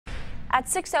At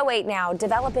 6:08 now,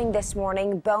 developing this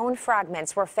morning, bone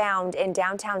fragments were found in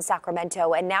downtown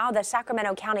Sacramento, and now the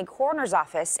Sacramento County Coroner's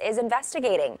Office is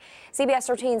investigating. CBS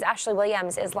 13's Ashley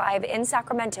Williams is live in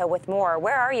Sacramento with more.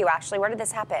 Where are you, Ashley? Where did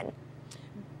this happen?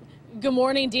 Good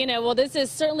morning, Dina. Well, this is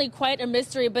certainly quite a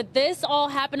mystery, but this all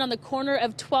happened on the corner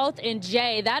of 12th and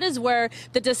J. That is where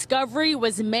the discovery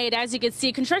was made. As you can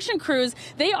see, construction crews,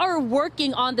 they are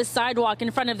working on the sidewalk in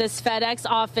front of this FedEx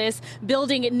office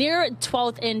building near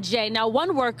 12th and J. Now,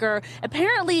 one worker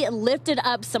apparently lifted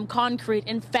up some concrete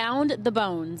and found the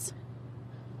bones.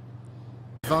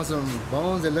 Found some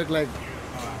bones that look like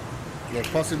they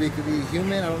possibly could be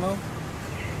human, I don't know.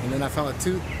 And then I found a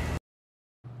tooth.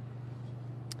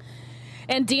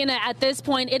 And Dina, at this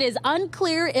point, it is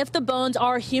unclear if the bones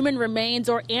are human remains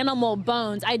or animal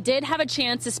bones. I did have a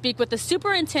chance to speak with the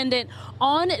superintendent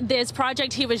on this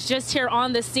project. He was just here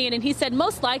on the scene, and he said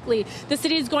most likely the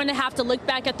city is going to have to look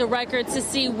back at the records to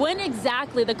see when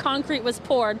exactly the concrete was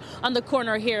poured on the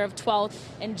corner here of 12th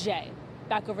and J.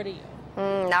 Back over to you.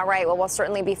 All right. Well, we'll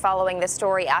certainly be following this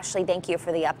story. Ashley, thank you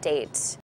for the update.